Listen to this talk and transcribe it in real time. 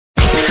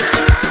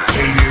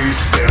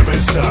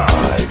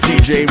Emesse-Uptown.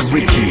 DJ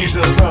Ricky. He's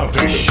about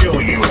to show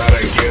you how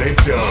to get it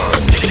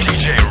done.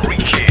 DJ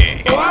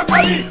Ricky.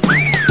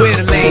 Where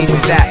the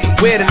ladies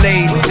at? Where the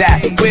ladies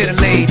at? Where the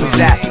ladies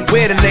at?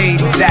 Where the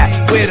ladies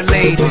at? Where the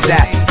ladies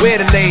at? Where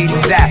the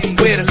ladies at?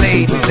 Where the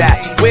ladies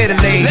at? Where the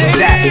ladies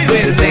at?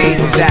 Where the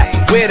ladies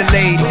at? Where the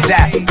ladies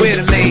at? Where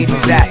the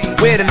ladies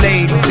at? Where the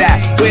ladies at?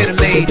 Where the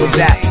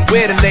ladies at?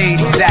 Where the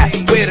ladies at?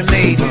 Where the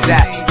ladies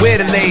at? Where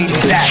the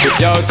ladies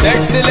at? Yo,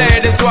 sexy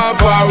ladies want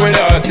part with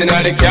us. Inna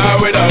the car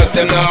with us,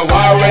 them not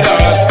war with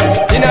us.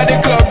 Inna the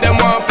club, them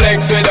want flex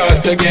with us.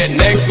 To get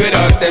next with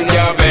us, them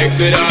can't vex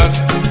with us.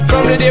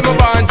 From the day my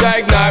bond,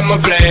 I ignite my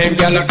flame.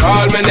 Girl, I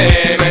call my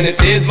name and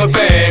it is my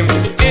fame.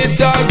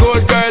 It's all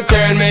good, girl,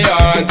 turn me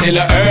on till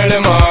I earn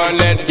them on.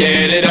 Let's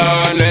get it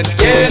on, let's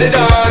get it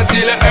on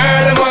till I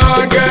earn them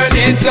on. Girl,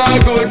 it's all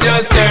good,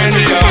 just turn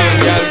me on.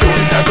 Girl,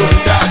 dunda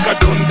dunda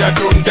kadunda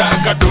dunda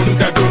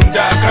kadunda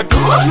dunda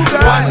kadunda.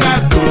 Wanna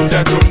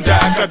dunda dunda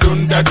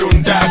kadunda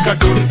dunda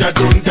kadunda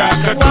dunda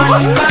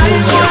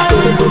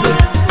kadunda.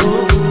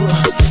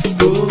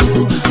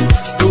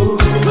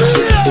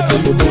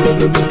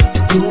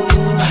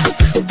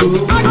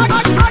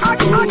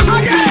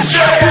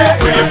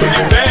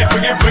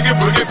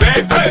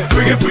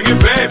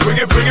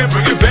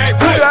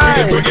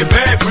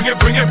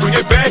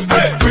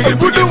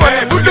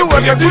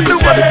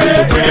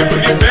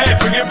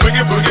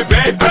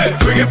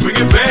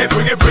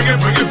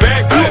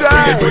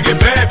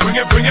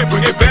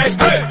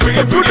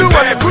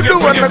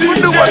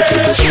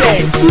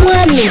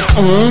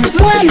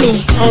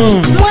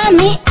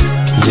 Mwami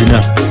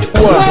Zina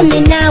Mwami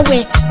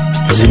nawe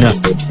Zina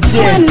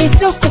Mwami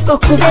soko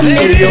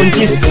kokubeme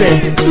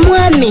Eyongise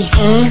Mwami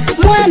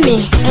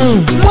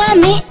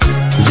Mwami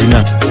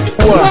Zina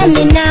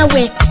Mwami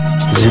nawe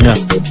Zina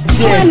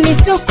Mwami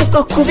soko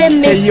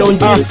kokubeme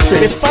Eyongise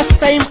The first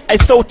time I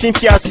thought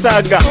into a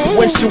saga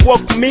When she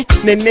woke me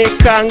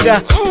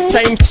nenekanga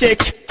Time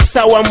check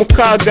sawa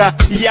mukaga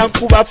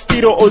yankuba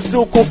piro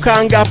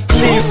ozukukanga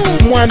please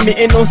mwami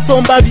eno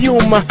nsomba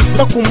byuma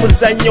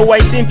bakumuzanyo I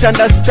didn't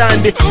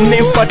understand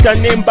nemfata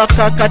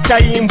nembaka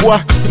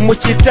katayimbwa mu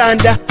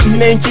kitanda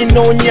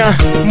nenjinonya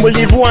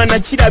mulirwana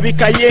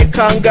kirabika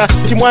yekanga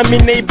timwami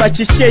neiba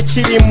kiki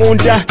kiri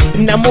munda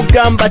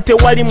namugamba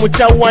tewali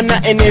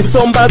mutawana eno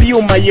ensomba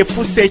byuma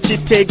yefuse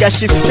ekiteega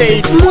she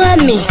said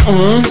Mwami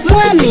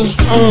Mwami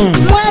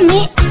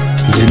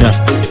Zina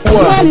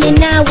Mwami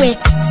nawe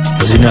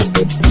Zina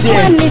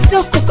Mwami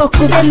soko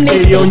kokubeme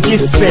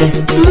Eyongise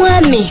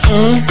Mwami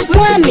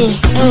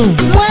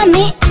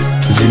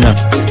Zina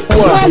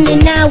Mwami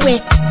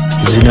nawe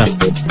Zina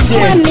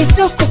Mwami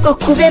soko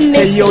kokubeme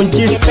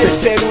Eyongise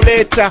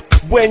seruleta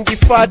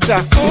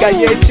bwengifata nga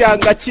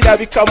yekyanga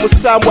kirabika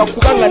musambwa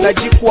kubanga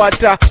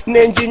nagikwata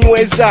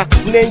nenjinyweza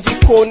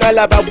nenjikona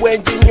laba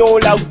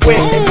bwenjinyola gwe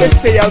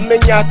emese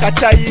yamenya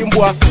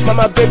akatayimbwa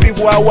mama baby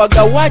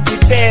bwawaga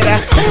wagitera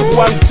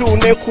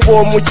 1-2 nekuba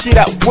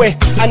omukira gwe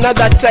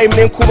another time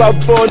nenkuba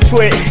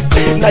bontwe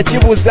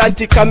nagibuza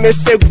nti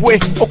kamese gwe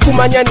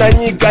okumanya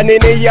nanyiga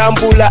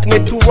neneyambula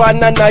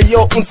netulwana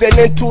nayo nze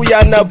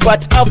nentuyana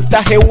but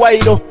after a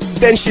while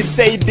then she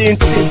said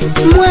nti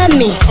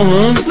Mwami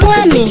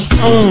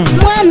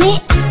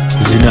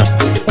Zina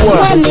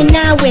Mwami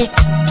nawe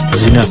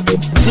Zina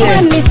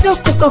Mwami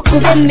soko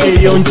kokubeme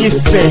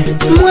Eyongise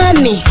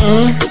Mwami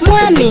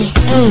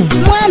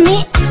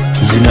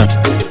Zina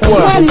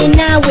Mwami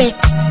nawe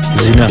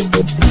Zina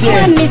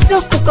Mwami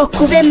soko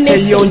kokubeme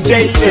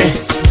Eyongise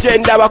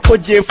gyendabako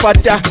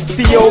gyenfata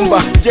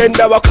siyomba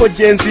gyendabako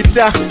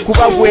gyenzita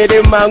kuba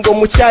bweremanga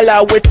omukyala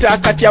aweta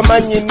kati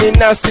amanyi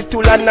nina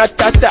nsitula na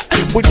tata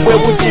buli bwe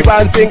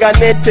buziba nze nga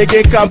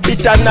netegeka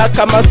mpita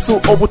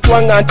n'akamasu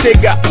obutwanga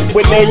ntega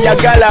bwe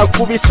neyagala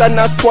nkubisa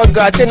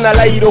naswaga ate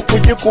nalayira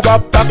okugikuba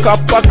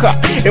pakapaka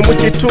emu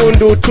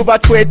kitundu tuba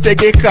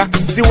twetegeka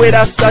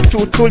ziwera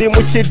 3 tuli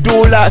mu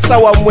kiduula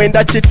sawa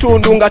 9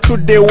 kitundu nga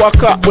tudde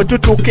ewaka bwe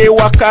tutuuka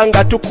ewaka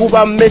nga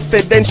tukuba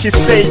method then she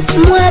say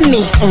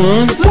Mwami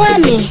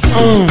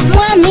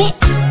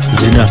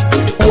Zina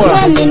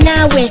Mwami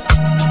nawe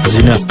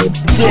Zina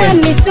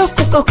Mwami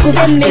soko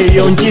kokubeme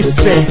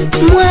Eyongise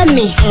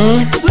Mwami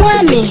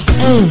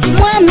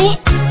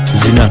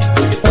Zina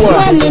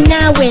Mwami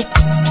nawe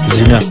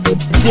Zina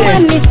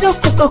Mwami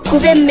soko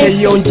kokubeme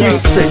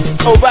Eyongise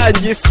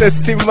obangise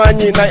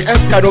simanyi na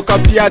kano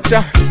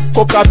kapyata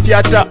ko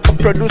kapyata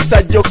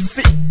producer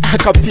Joxy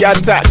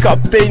kapyata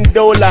Captain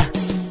Dolla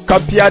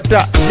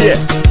kapyata yeah